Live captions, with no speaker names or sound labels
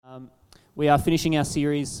We are finishing our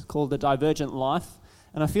series called The Divergent Life,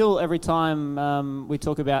 and I feel every time we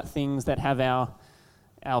talk about things that have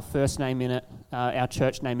our first name in it, our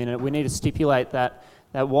church name in it, we need to stipulate that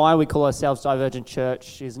why we call ourselves Divergent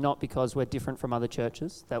Church is not because we're different from other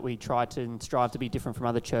churches, that we try to and strive to be different from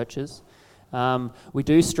other churches. We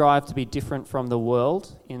do strive to be different from the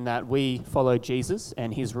world in that we follow Jesus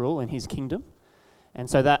and his rule and his kingdom. And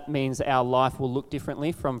so that means our life will look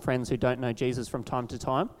differently from friends who don't know Jesus from time to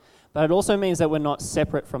time. But it also means that we're not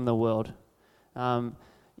separate from the world. The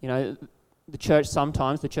church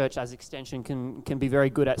sometimes, the church as extension can be very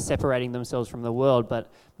good at separating themselves from the world. But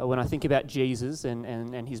when I think about Jesus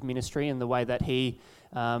and his ministry and the way that he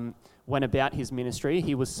went about his ministry,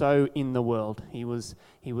 he was so in the world. He was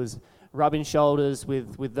rubbing shoulders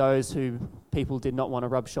with those who people did not want to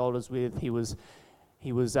rub shoulders with. He was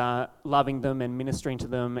loving them and ministering to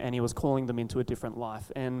them, and he was calling them into a different life.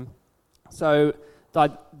 And so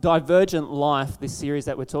Divergent Life, this series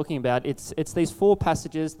that we're talking about, it's these four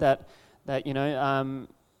passages that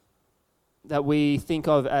we think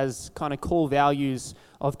of as kind of core values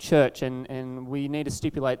of church, and we need to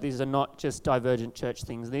stipulate these are not just divergent church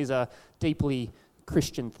things. These are deeply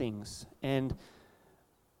Christian things. And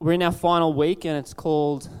we're in our final week, and it's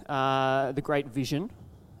called The Great Vision.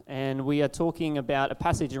 And we are talking about a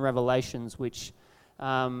passage in Revelations which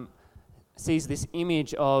sees this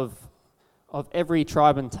image of every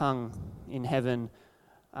tribe and tongue in heaven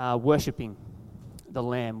worshipping the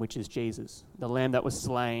Lamb, which is Jesus, the Lamb that was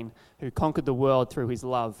slain, who conquered the world through his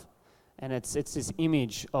love. And it's this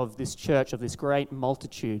image of this church, of this great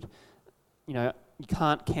multitude. You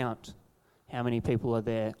can't count how many people are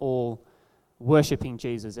there, all worshipping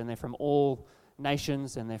Jesus, and they're from all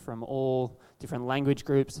nations, and they're from all different language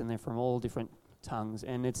groups, and they're from all different tongues,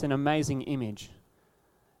 and it's an amazing image.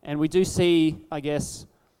 And we do see, I guess,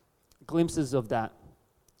 glimpses of that,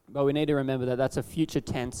 but we need to remember that that's a future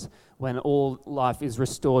tense when all life is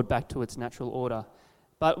restored back to its natural order.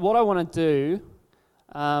 But what I want to do,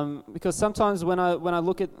 because sometimes when I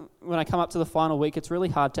come up to the final week, it's really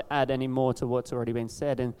hard to add any more to what's already been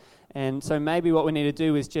said, and so maybe what we need to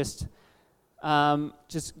do is just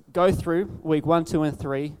go through week 1, 2, and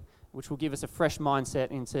 3, which will give us a fresh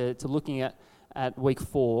mindset into looking at week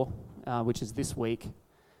 4, which is this week.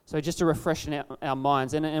 So just to refresh our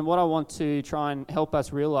minds. And what I want to try and help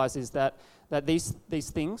us realize is that these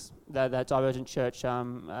things, that Divergent Church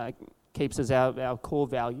keeps as our core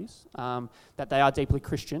values, that they are deeply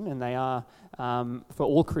Christian, and they are for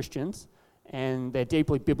all Christians, and they're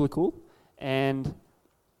deeply biblical, and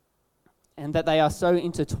that they are so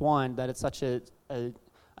intertwined that it's such an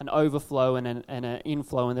overflow and an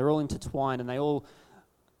inflow, and they're all intertwined, and they all,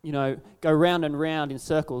 go round and round in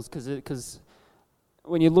circles, because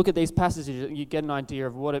when you look at these passages, you get an idea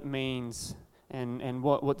of what it means and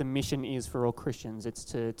what the mission is for all Christians. It's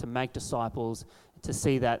to make disciples, to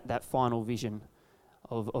see that final vision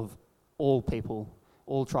of all people,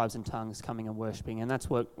 all tribes and tongues coming and worshipping, and that's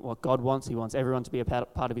what God wants. He wants everyone to be a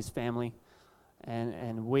part of his family,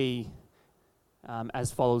 and we,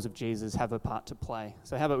 as followers of Jesus, have a part to play.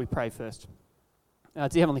 So how about we pray first? Dear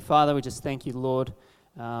Heavenly Father, we just thank you, Lord,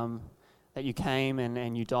 that you came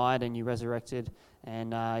and you died and you resurrected,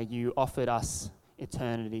 and you offered us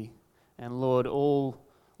eternity. And Lord,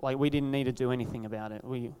 we didn't need to do anything about it.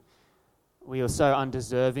 We were so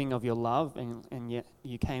undeserving of your love, and yet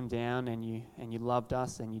you came down and you loved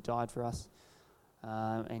us and you died for us,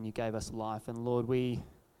 and you gave us life. And Lord, when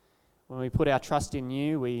we put our trust in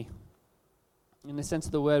you, in the sense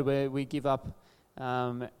of the word, where we give up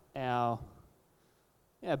our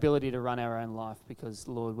ability to run our own life, because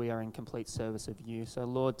Lord, we are in complete service of you. So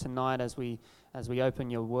Lord, tonight as we open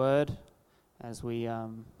your word, as we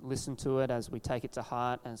listen to it, as we take it to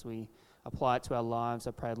heart, as we apply it to our lives,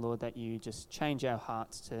 I pray, Lord, that you just change our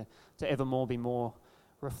hearts to evermore be more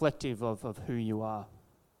reflective of who you are.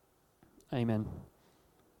 Amen.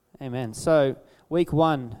 Amen. So week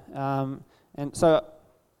 1, and so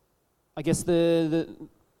I guess the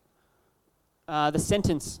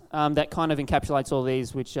sentence that kind of encapsulates all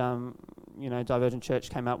these, which Divergent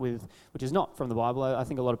Church came up with, which is not from the Bible. I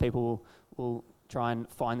think a lot of people will try and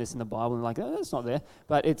find this in the Bible and it's not there.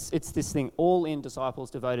 But it's this thing: all in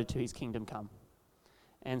disciples devoted to his kingdom come.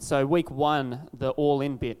 And so week 1, the all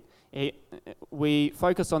in bit, we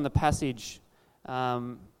focus on the passage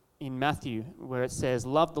in Matthew where it says,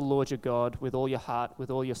 "Love the Lord your God with all your heart,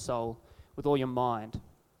 with all your soul, with all your mind.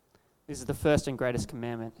 This is the first and greatest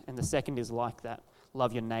commandment, and the second is like that.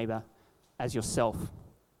 Love your neighbor as yourself."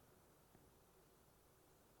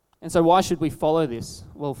 And so why should we follow this?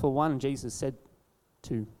 Well, for one, Jesus said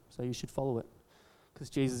to, so you should follow it. because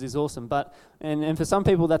Jesus is awesome. And for some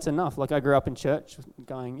people, that's enough. Like, I grew up in church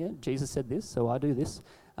going, yeah, Jesus said this, so I do this.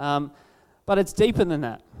 But it's deeper than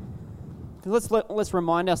that. Let's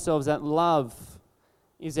remind ourselves that love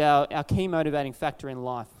is our key motivating factor in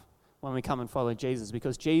life when we come and follow Jesus,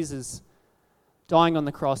 because Jesus dying on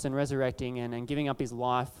the cross and resurrecting and giving up his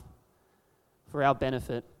life for our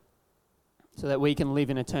benefit so that we can live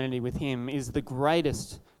in eternity with him is the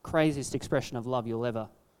greatest, craziest expression of love you'll ever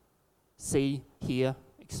see, hear,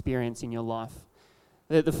 experience in your life.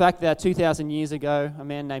 The fact that 2,000 years ago, a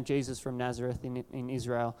man named Jesus from Nazareth in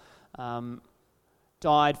Israel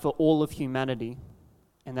died for all of humanity,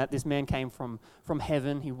 and that this man came from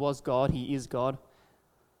heaven, he was God, he is God,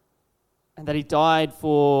 and that he died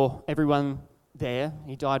for everyone there,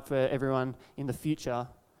 he died for everyone in the future,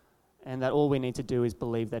 and that all we need to do is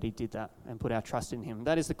believe that he did that and put our trust in him.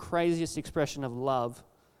 That is the craziest expression of love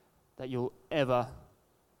that you'll ever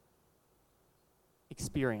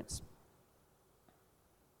experience.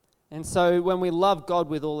 And so when we love God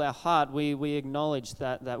with all our heart, we acknowledge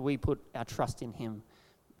that we put our trust in him.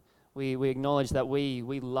 We acknowledge that we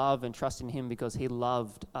love and trust in him because he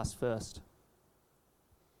loved us first.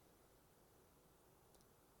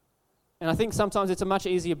 And I think sometimes it's a much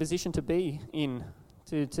easier position to be in,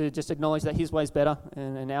 to just acknowledge that his way's better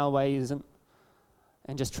and our way isn't,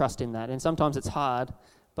 and just trust in that. And sometimes it's hard,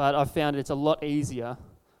 but I've found it's a lot easier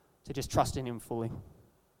to just trust in him fully.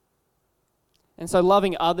 And so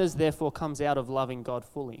loving others, therefore, comes out of loving God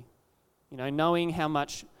fully. You know, knowing how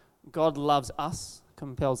much God loves us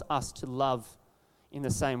compels us to love in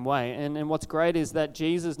the same way. And what's great is that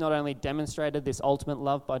Jesus not only demonstrated this ultimate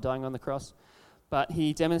love by dying on the cross, but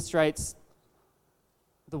he demonstrates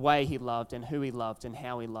the way he loved and who he loved and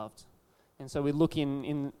how he loved. And so we look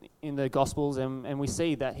in the Gospels and we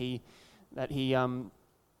see that he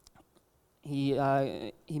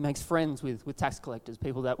makes friends with tax collectors,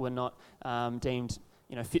 people that were not deemed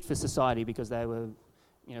fit for society because they were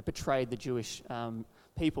betrayed the Jewish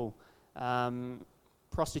people,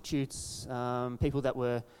 prostitutes, people that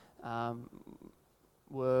were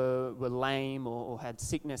lame or had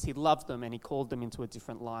sickness. He loved them and he called them into a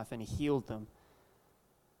different life and he healed them.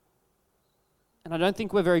 And I don't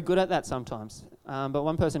think we're very good at that sometimes. But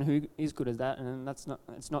one person who is good at that, and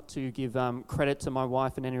it's not to give credit to my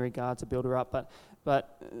wife in any regard to build her up,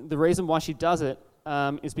 but the reason why she does it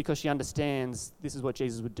is because she understands this is what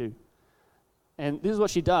Jesus would do. And this is what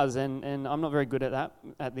she does, and I'm not very good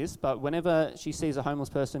at this, but whenever she sees a homeless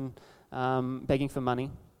person begging for money,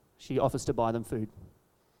 she offers to buy them food.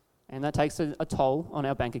 And that takes a toll on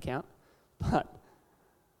our bank account, but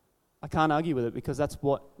I can't argue with it because that's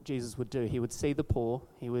what Jesus would do. He would see the poor,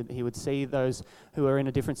 he would see those who are in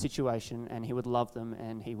a different situation, and he would love them,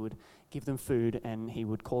 and he would give them food, and he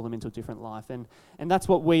would call them into a different life. And that's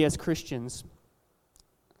what we as Christians,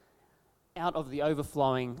 out of the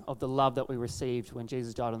overflowing of the love that we received when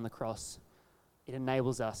Jesus died on the cross, it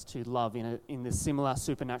enables us to love in this similar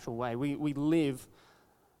supernatural way. We live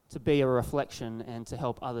to be a reflection and to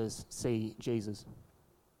help others see Jesus.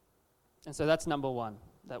 And so that's number one,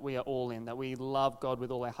 that we are all in, that we love God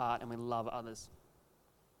with all our heart and we love others.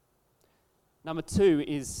 Number two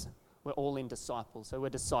is we're all in disciples. So we're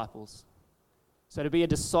disciples. So to be a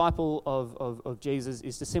disciple of Jesus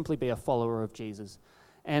is to simply be a follower of Jesus.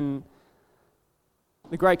 And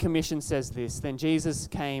the Great Commission says this: then Jesus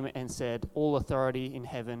came and said, all authority in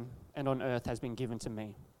heaven and on earth has been given to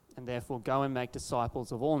me, and therefore go and make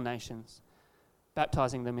disciples of all nations,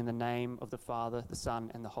 baptizing them in the name of the Father, the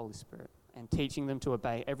Son, and the Holy Spirit, and teaching them to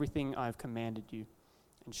obey everything I have commanded you.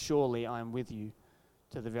 And surely I am with you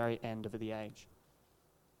to the very end of the age.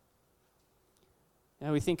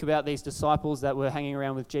 Now we think about these disciples that were hanging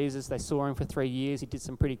around with Jesus. They saw him for 3 years. He did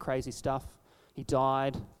some pretty crazy stuff. He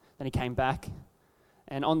died, then he came back.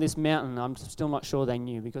 And on this mountain, I'm still not sure they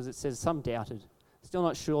knew, because it says some doubted. Still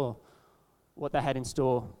not sure what they had in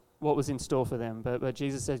store, what was in store for them. But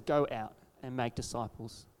Jesus says, go out and make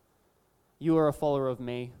disciples. You are a follower of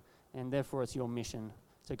me, and therefore it's your mission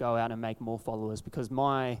to go out and make more followers, because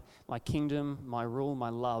my kingdom, my rule, my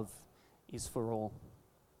love is for all.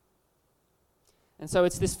 And so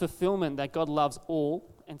it's this fulfillment that God loves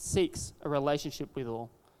all and seeks a relationship with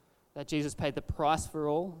all, that Jesus paid the price for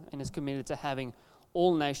all and is committed to having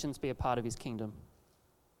all nations be a part of his kingdom.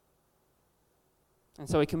 And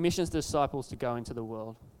so he commissions the disciples to go into the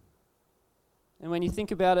world. And when you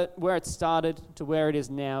think about it, where it started to where it is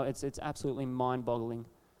now, it's absolutely mind-boggling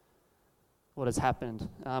what has happened.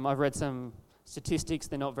 I've read some statistics.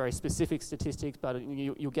 They're not very specific statistics, but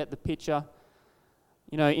you'll get the picture.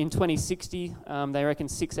 You know, in 2060, they reckon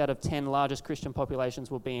 6 out of 10 largest Christian populations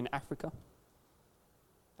will be in Africa.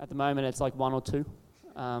 At the moment, it's like 1 or 2.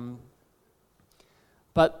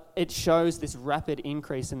 But it shows this rapid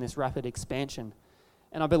increase and this rapid expansion.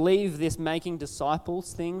 And I believe this making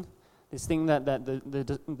disciples thing, this thing that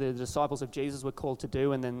the disciples of Jesus were called to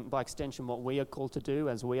do, and then by extension what we are called to do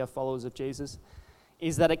as we are followers of Jesus,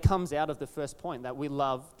 is that it comes out of the first point, that we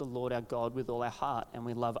love the Lord our God with all our heart and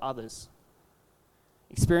we love others.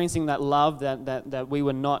 Experiencing that love that we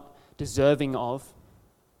were not deserving of,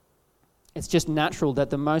 it's just natural that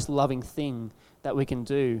the most loving thing that we can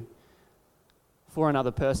do for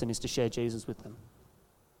another person is to share Jesus with them.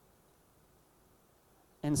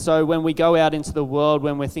 And so when we go out into the world,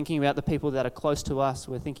 when we're thinking about the people that are close to us,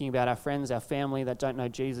 we're thinking about our friends, our family that don't know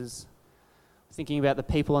Jesus, thinking about the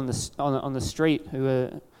people on the street who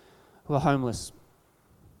are homeless.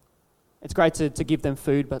 It's great to give them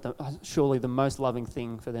food, but surely the most loving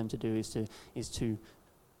thing for them to do is to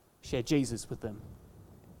share Jesus with them.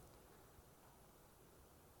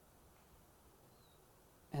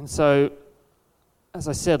 And so, as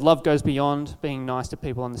I said, love goes beyond being nice to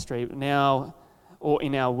people on the street. Now, or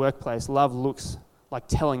in our workplace, love looks like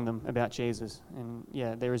telling them about Jesus. And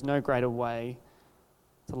yeah, there is no greater way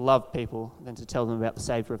to love people than to tell them about the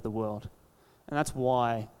Savior of the world. And that's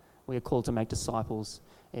why we are called to make disciples.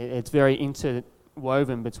 It's very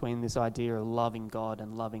interwoven between this idea of loving God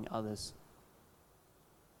and loving others.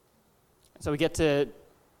 So we get to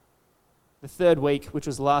the third week, which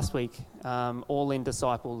was last week, all in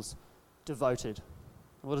disciples, devoted.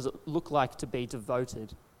 What does it look like to be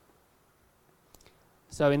devoted?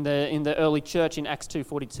 So in the early church in Acts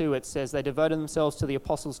 2:42, it says they devoted themselves to the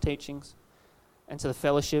apostles' teachings and to the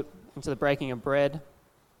fellowship and to the breaking of bread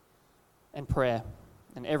and prayer.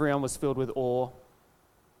 And everyone was filled with awe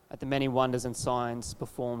at the many wonders and signs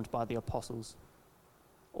performed by the apostles.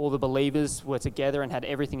 All the believers were together and had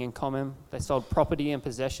everything in common. They sold property and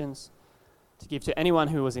possessions to give to anyone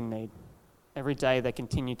who was in need. Every day they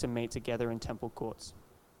continued to meet together in temple courts.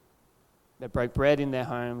 They broke bread in their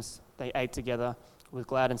homes. They ate together with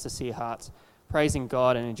glad and sincere hearts, praising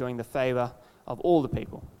God and enjoying the favor of all the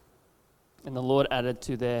people. And the Lord added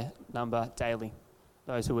to their number daily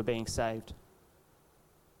those who were being saved.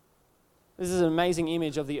 This is an amazing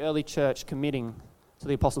image of the early church committing to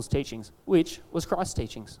the apostles' teachings, which was Christ's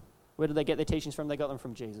teachings. Where did they get their teachings from? They got them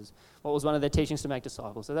from Jesus. What was one of their teachings? To make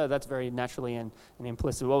disciples. So that's very naturally and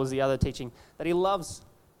implicit. What was the other teaching? That he loves,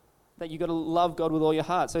 that you've got to love God with all your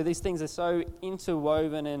heart. So these things are so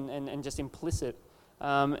interwoven and just implicit.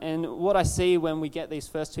 And what I see when we get these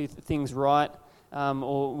first two things right,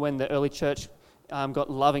 or when the early church got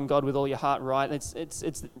loving God with all your heart right,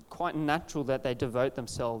 it's quite natural that they devote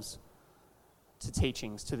themselves to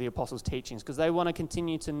teachings, to the apostles' teachings, because they want to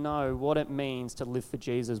continue to know what it means to live for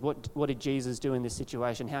Jesus. What did Jesus do in this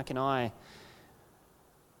situation? How can I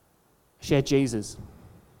share Jesus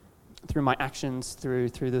through my actions, through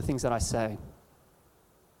the things that I say?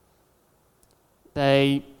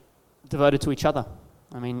 They devoted to each other.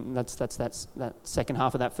 I mean, that's that second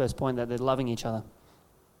half of that first point, that they're loving each other.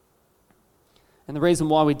 And the reason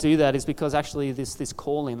why we do that is because actually this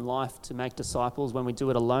call in life to make disciples, when we do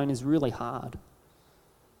it alone, is really hard.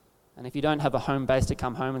 And if you don't have a home base to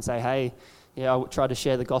come home and say, hey, yeah, I tried to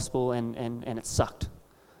share the gospel and it sucked,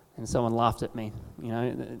 and someone laughed at me,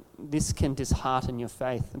 this can dishearten your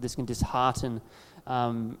faith. This can dishearten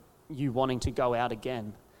you wanting to go out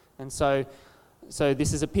again. And so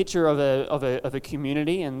this is a picture of a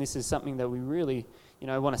community, and this is something that we really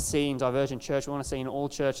want to see in Divergent Church. We want to see in all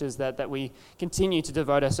churches that we continue to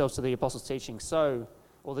devote ourselves to the apostles' teaching,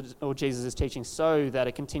 or Jesus' teaching, so that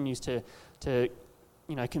it continues to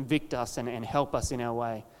convict us and help us in our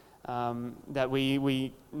way. That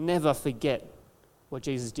we never forget what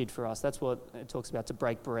Jesus did for us. That's what it talks about, to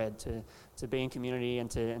break bread, to be in community and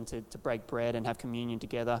to break bread and have communion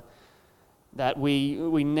together. That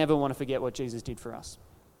we never want to forget what Jesus did for us.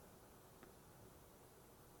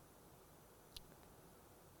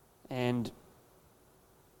 And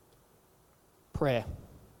prayer,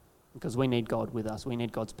 because we need God with us. We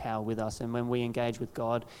need God's power with us. And when we engage with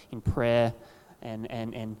God in prayer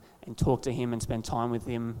and talk to him and spend time with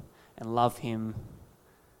him and love him,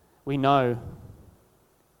 we know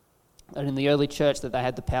that in the early church that they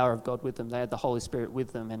had the power of God with them. They had the Holy Spirit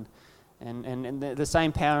with them, and the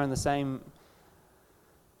same power and the same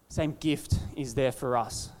gift is there for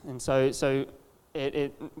us. And so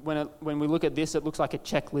when we look at this, it looks like a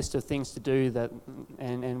checklist of things to do,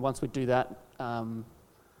 and once we do that,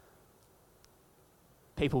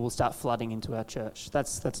 people will start flooding into our church.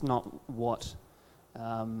 That's not what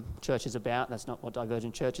church is about. That's not what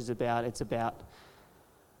Divergent Church is about. It's about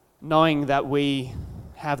knowing that we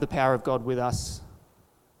have the power of God with us,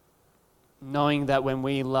 knowing that when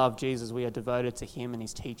we love Jesus, we are devoted to him and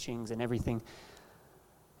his teachings and everything,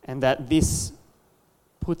 and that this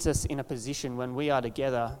puts us in a position when we are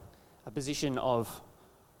together, a position of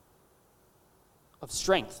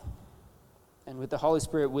strength. And with the Holy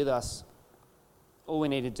Spirit with us, all we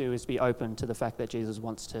need to do is be open to the fact that Jesus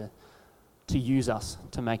wants to use us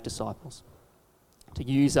to make disciples, to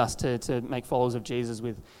use us to make followers of Jesus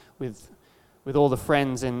with all the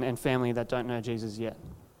friends and family that don't know Jesus yet.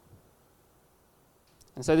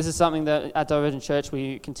 And so this is something that at Divergent Church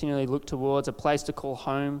we continually look towards, a place to call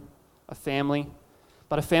home, a family,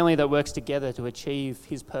 but a family that works together to achieve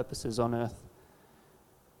his purposes on earth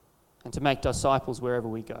and to make disciples wherever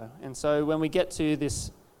we go. And so when we get to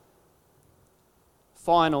this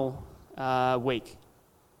final week,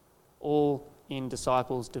 all in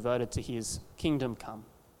disciples devoted to his kingdom come.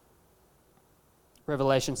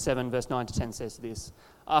 Revelation 7 verse 9 to 10 says this,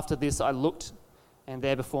 "After this I looked, and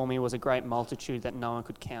there before me was a great multitude that no one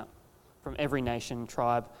could count, from every nation,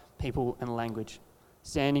 tribe, people, and language,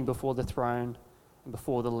 standing before the throne and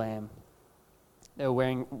before the Lamb. They were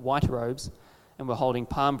wearing white robes and were holding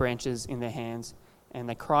palm branches in their hands, and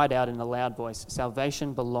they cried out in a loud voice,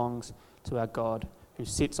 'Salvation belongs to our God, who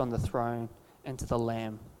sits on the throne, and to the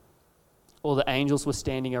Lamb.' All the angels were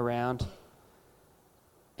standing around,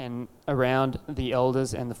 and around the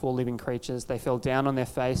elders and the 4 living creatures. They fell down on their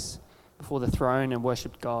face before the throne and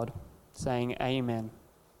worshipped God, saying, 'Amen.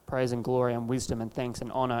 Praise and glory and wisdom and thanks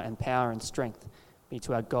and honor and power and strength be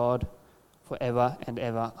to our God forever and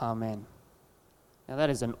ever. Amen.'" Now that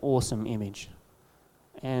is an awesome image.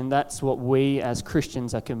 And that's what we as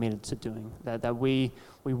Christians are committed to doing. That we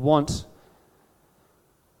want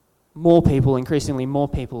more people, increasingly more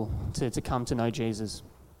people, to come to know Jesus.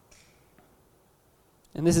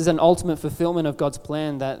 And this is an ultimate fulfillment of God's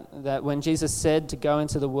plan, that when Jesus said to go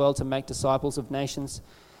into the world to make disciples of nations,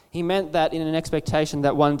 he meant that in an expectation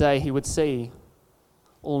that one day he would see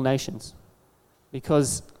all nations,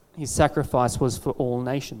 because his sacrifice was for all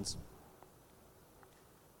nations.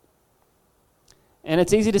 And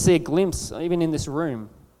it's easy to see a glimpse, even in this room,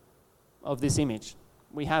 of this image.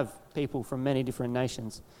 We have people from many different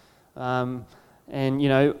nations. And,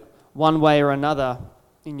 one way or another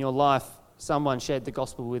in your life, someone shared the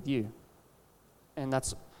gospel with you. And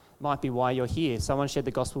that's might be why you're here. Someone shared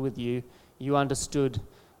the gospel with you. You understood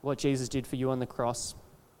what Jesus did for you on the cross.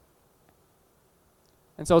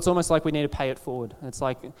 And so it's almost like we need to pay it forward. It's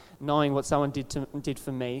like knowing what someone did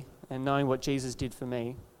for me and knowing what Jesus did for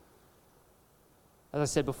me. As I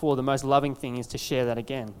said before, the most loving thing is to share that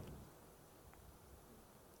again.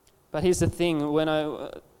 But here's the thing,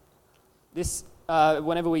 whenever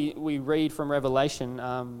we read from Revelation,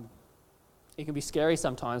 it can be scary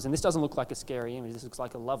sometimes, and this doesn't look like a scary image, this looks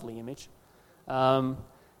like a lovely image. But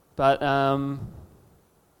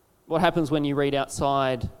what happens when you read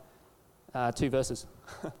outside 2 verses?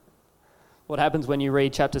 What happens when you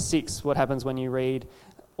read chapter 6? What happens when you read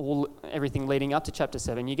everything leading up to chapter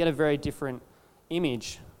 7? You get a very different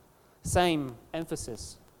image, same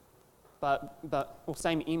emphasis,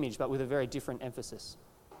 same image, but with a very different emphasis.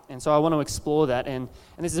 And so I want to explore that, and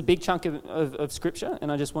this is a big chunk of scripture,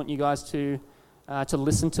 and I just want you guys to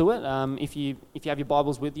listen to it. If you have your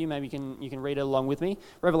Bibles with you, maybe you can read it along with me.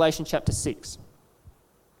 Revelation chapter 6,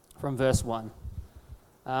 from verse 1.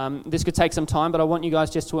 This could take some time, but I want you guys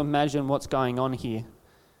just to imagine what's going on here,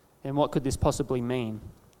 and what could this possibly mean.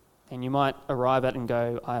 And you might arrive at and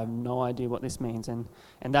go, I have no idea what this means. And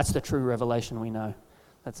that's the true revelation we know.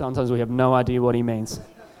 That sometimes we have no idea what he means.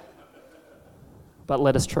 But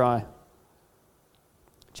let us try.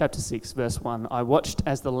 Chapter 6, verse 1. "I watched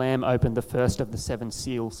as the Lamb opened the first of the 7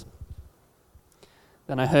 seals.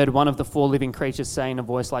 Then I heard one of the 4 living creatures say in a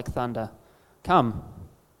voice like thunder, 'Come.'"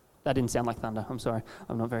 That didn't sound like thunder. I'm sorry.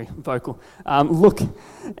 I'm not very vocal. "Look,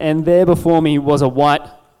 and there before me was a white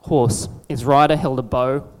horse. Its rider held a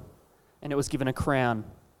bow, and it was given a crown.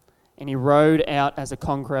 And he rode out as a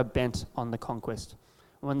conqueror bent on the conquest.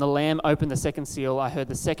 When the Lamb opened the 2nd seal, I heard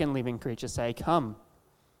the 2nd living creature say, 'Come.'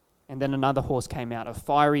 And then another horse came out, a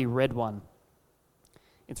fiery red one.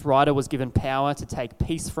 Its rider was given power to take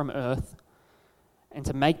peace from earth and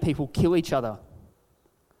to make people kill each other.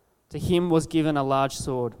 To him was given a large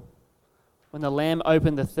sword. When the Lamb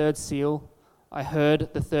opened the 3rd seal, I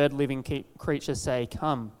heard the 3rd living creature say,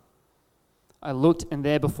 'Come.' I looked, and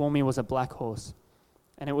there before me was a black horse,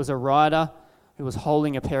 and it was a rider who was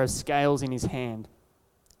holding a pair of scales in his hand.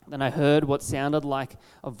 Then I heard what sounded like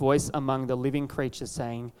a voice among the living creatures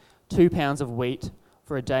saying, 2 pounds of wheat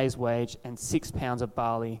for a day's wage, and 6 pounds of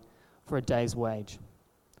barley for a day's wage.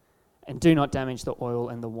 And do not damage the oil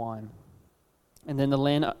and the wine.' And then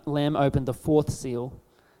the Lamb opened the 4th seal,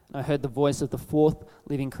 And I heard the voice of the fourth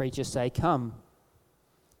living creature say, "Come."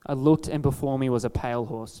 I looked, and before me was a pale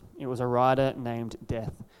horse. It was a rider named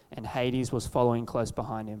Death, and Hades was following close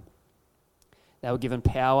behind him. They were given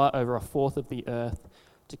power over a fourth of the earth,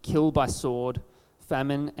 to kill by sword,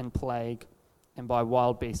 famine, and plague, and by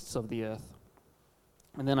wild beasts of the earth.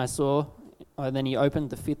 And then he opened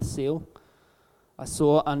the fifth seal. I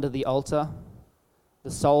saw under the altar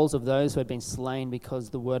the souls of those who had been slain because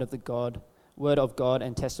the word of God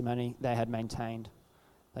and testimony they had maintained.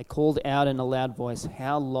 They called out in a loud voice,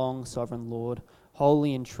 "How long, sovereign Lord,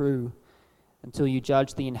 holy and true, until you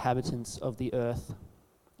judge the inhabitants of the earth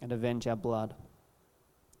and avenge our blood?"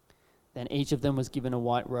 Then each of them was given a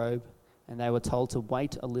white robe, and they were told to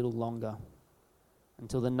wait a little longer,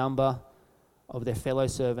 until the number of their fellow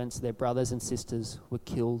servants, their brothers and sisters, were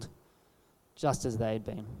killed just as they had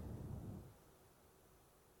been.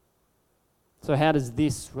 So how does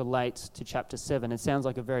this relate to chapter 7? It sounds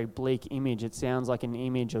like a very bleak image. It sounds like an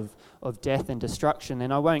image of death and destruction.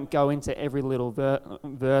 And I won't go into every little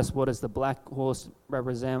verse. What does the black horse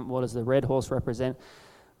represent? What does the red horse represent?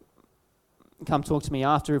 Come talk to me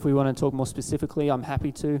after if we want to talk more specifically. I'm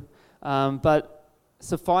happy to. But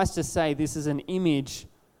suffice to say, this is an image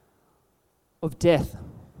of death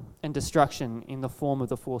and destruction in the form of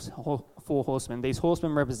the four horsemen. These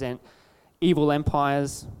horsemen represent evil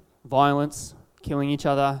empires, violence, killing each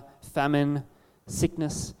other, famine,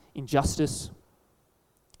 sickness, injustice,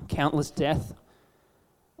 countless death.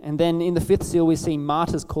 And then in the fifth seal, we see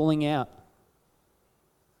martyrs calling out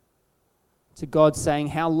to God, saying,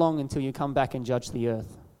 "How long until you come back and judge the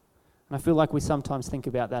earth?" And I feel like we sometimes think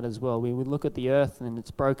about that as well. We would look at the earth and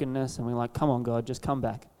its brokenness, and we're like, "Come on, God, just come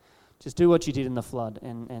back. Just do what you did in the flood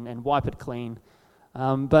and wipe it clean."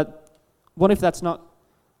 But what if that's not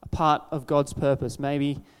a part of God's purpose?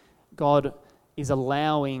 Maybe God is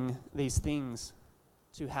allowing these things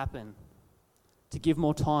to happen, to give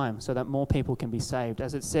more time so that more people can be saved.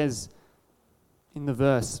 As it says in the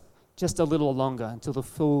verse, just a little longer until the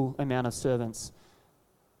full amount of servants,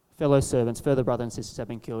 fellow servants, further brothers and sisters have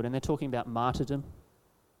been killed. And they're talking about martyrdom.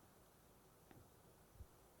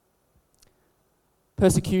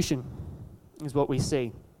 Persecution is what we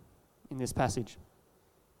see in this passage.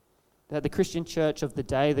 That the Christian church of the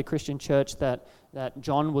day, the Christian church that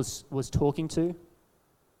John was talking to,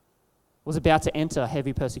 was about to enter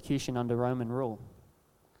heavy persecution under Roman rule.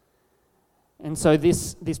 And so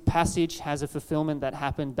this passage has a fulfillment that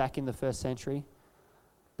happened back in the first century,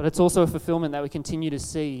 but it's also a fulfillment that we continue to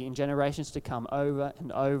see in generations to come over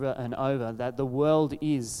and over and over, that the world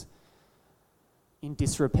is in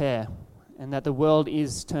disrepair and that the world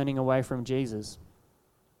is turning away from Jesus.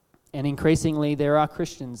 And increasingly, there are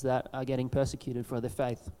Christians that are getting persecuted for their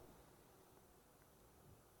faith.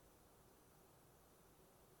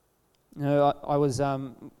 You know, I was,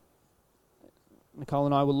 Nicole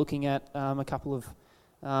and I were looking at a couple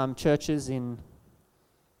of churches in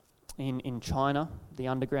China, the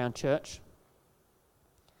underground church.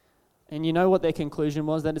 And you know what their conclusion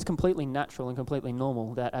was? That it's completely natural and completely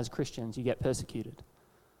normal that as Christians you get persecuted.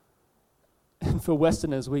 And for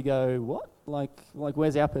Westerners, we go, what? Like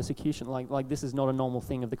where's our persecution? Like this is not a normal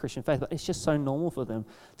thing of the Christian faith. But it's just so normal for them,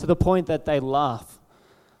 to the point that they laugh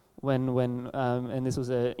when and this was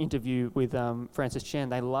an interview with Francis Chan.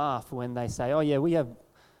 They laugh when they say, "Oh yeah, we have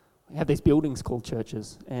these buildings called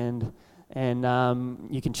churches, and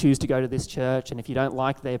you can choose to go to this church. And if you don't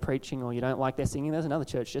like their preaching or you don't like their singing, there's another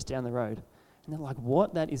church just down the road." And they're like,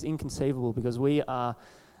 "What? That is inconceivable, because we are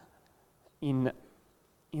in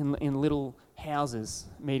little houses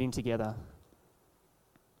meeting together."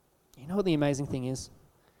 You know what the amazing thing is?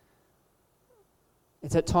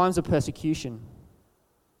 It's at times of persecution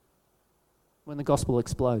when the gospel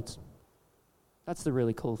explodes. That's the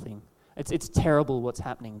really cool thing. It's terrible what's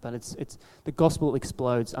happening, but it's the gospel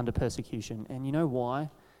explodes under persecution. And you know why?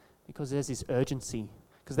 Because there's this urgency.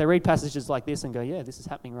 Because they read passages like this and go, "Yeah, this is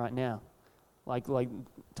happening right now. Like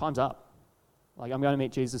time's up. Like I'm going to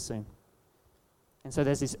meet Jesus soon." And so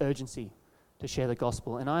there's this urgency to share the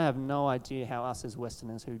gospel. And I have no idea how us as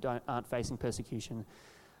Westerners who aren't facing persecution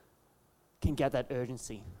can get that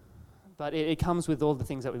urgency. But it comes with all the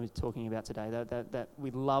things that we were talking about today, that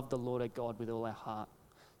we love the Lord our God with all our heart.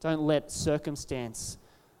 Don't let circumstance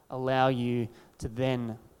allow you to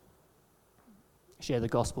then share the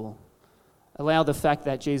gospel. Allow the fact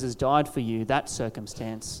that Jesus died for you, that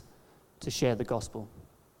circumstance, to share the gospel.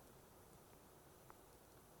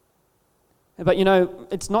 But you know,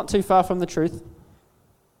 it's not too far from the truth,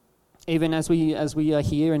 even as we are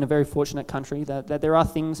here in a very fortunate country, that there are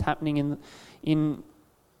things happening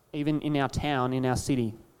even in our town, in our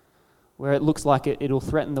city, where it looks like it'll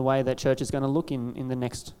threaten the way that church is going to look in the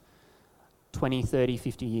next 20, 30,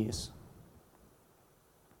 50 years.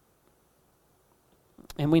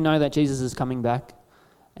 And we know that Jesus is coming back,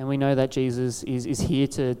 and we know that Jesus is here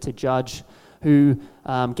to judge who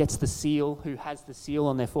gets the seal, who has the seal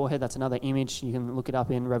on their forehead. That's another image. You can look it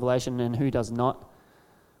up in Revelation, and who does not.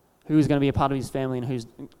 Who is going to be a part of his family and who's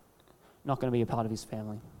not going to be a part of his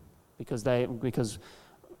family because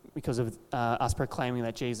of us proclaiming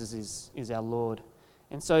that Jesus is our Lord.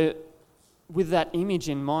 And so with that image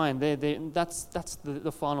in mind, that's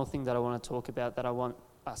the final thing that I want to talk about, that I want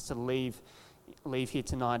us to leave here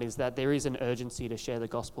tonight, is that there is an urgency to share the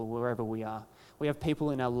gospel wherever we are. We have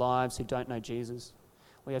people in our lives who don't know Jesus.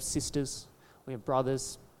 We have sisters, we have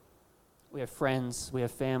brothers, we have friends, we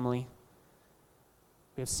have family,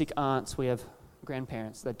 we have sick aunts, we have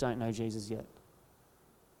grandparents that don't know Jesus yet.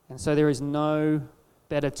 And so there is no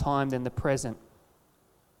better time than the present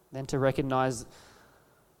than to recognize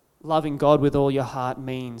loving God with all your heart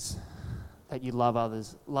means that you love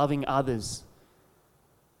others. Loving others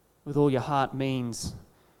with all your heart means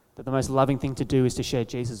that the most loving thing to do is to share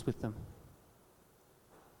Jesus with them.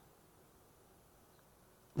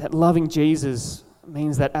 That loving Jesus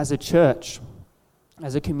means that as a church,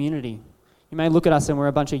 as a community, you may look at us and we're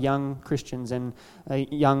a bunch of young Christians and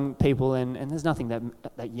young people, and there's nothing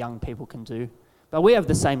that young people can do. But we have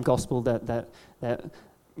the same gospel that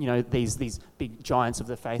you know, these big giants of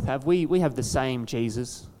the faith have. We have the same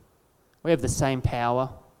Jesus. We have the same power.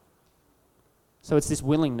 So it's this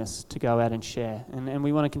willingness to go out and share. And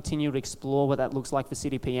we want to continue to explore what that looks like for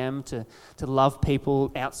City PM, to love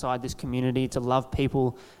people outside this community, to love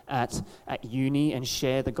people at uni and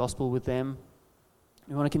share the gospel with them.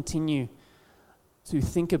 We want to continue to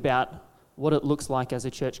think about what it looks like as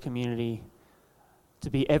a church community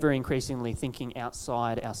to be ever increasingly thinking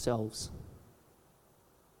outside ourselves.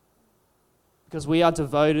 Because we are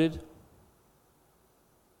devoted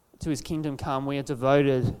to his kingdom come. We are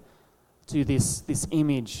devoted to this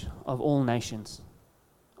image of all nations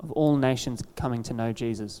coming to know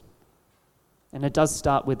Jesus. And it does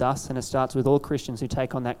start with us, and it starts with all Christians who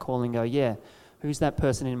take on that call and go, yeah, who's that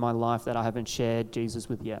person in my life that I haven't shared Jesus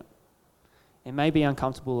with yet? It may be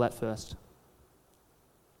uncomfortable at first.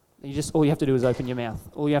 All you have to do is open your mouth.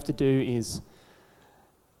 All you have to do is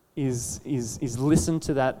listen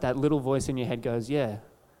to that little voice in your head goes, yeah,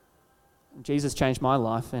 Jesus changed my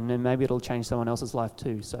life, and then maybe it'll change someone else's life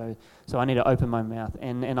too. So I need to open my mouth.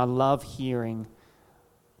 And I love hearing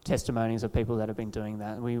testimonies of people that have been doing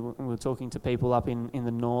that. We were talking to people up in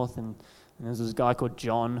the north, and there's this guy called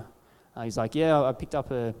John. He's like, yeah, I picked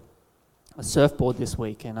up a surfboard this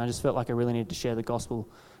week, and I just felt like I really needed to share the gospel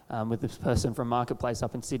with this person from Marketplace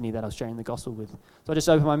up in Sydney that I was sharing the gospel with. So I just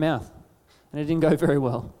opened my mouth, and it didn't go very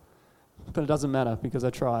well. But it doesn't matter, because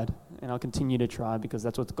I tried, and I'll continue to try, because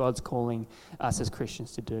that's what God's calling us as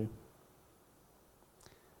Christians to do.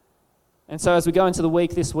 And so as we go into the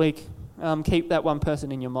week this week, keep that one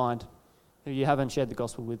person in your mind who you haven't shared the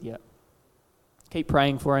gospel with yet. Keep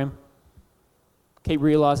praying for him. Keep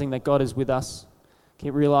realizing that God is with us.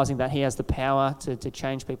 Keep realizing that he has the power to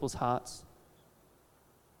change people's hearts.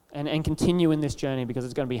 And continue in this journey, because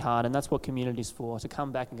it's going to be hard, and that's what community's for, to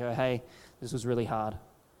come back and go, hey, this was really hard.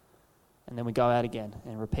 And then we go out again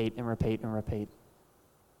and repeat and repeat and repeat.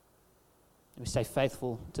 And we stay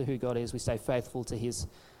faithful to who God is. We stay faithful to his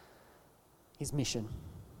mission.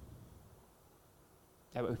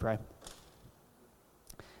 How about we pray?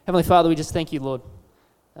 Heavenly Father, we just thank you, Lord,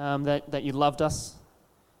 that you loved us,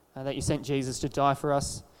 that you sent Jesus to die for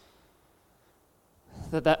us,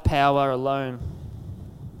 that power alone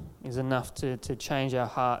is enough to change our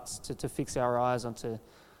hearts, to fix our eyes onto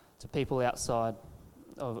people outside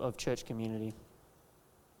of church community.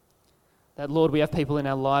 That, Lord, we have people in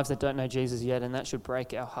our lives that don't know Jesus yet, and that should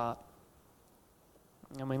break our heart.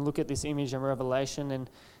 And we look at this image in Revelation, and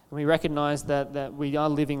we recognize that we are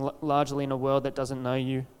living largely in a world that doesn't know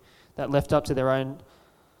you, that left up to their own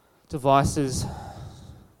devices.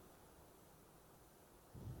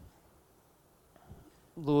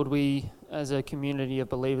 Lord, we, as a community of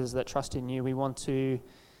believers that trust in you, we want to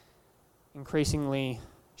increasingly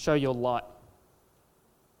show your light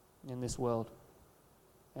in this world.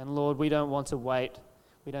 And Lord, we don't want to wait.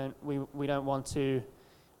 We don't want to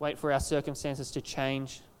wait for our circumstances to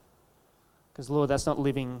change, because Lord, that's not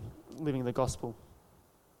living the gospel.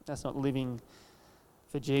 That's not living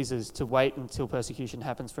for Jesus, to wait until persecution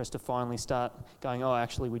happens for us to finally start going, oh,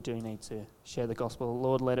 actually we do need to share the gospel.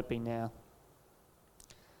 Lord, let it be now.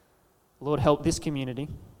 Lord, help this community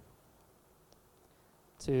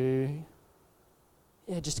to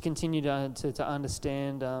just continue to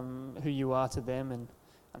understand who you are to them, and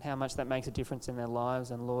how much that makes a difference in their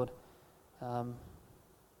lives. And Lord,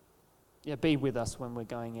 be with us when we're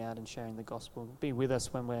going out and sharing the gospel. Be with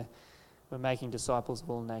us when we're making disciples of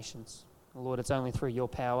all nations. Lord, it's only through your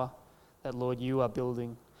power that, Lord, you are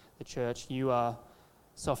building the church. You are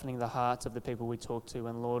softening the hearts of the people we talk to.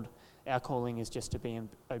 And Lord, our calling is just to be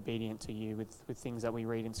obedient to you with things that we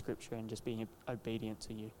read in Scripture and just being obedient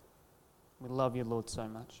to you. We love you, Lord, so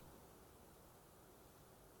much.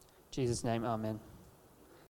 In Jesus' name, amen.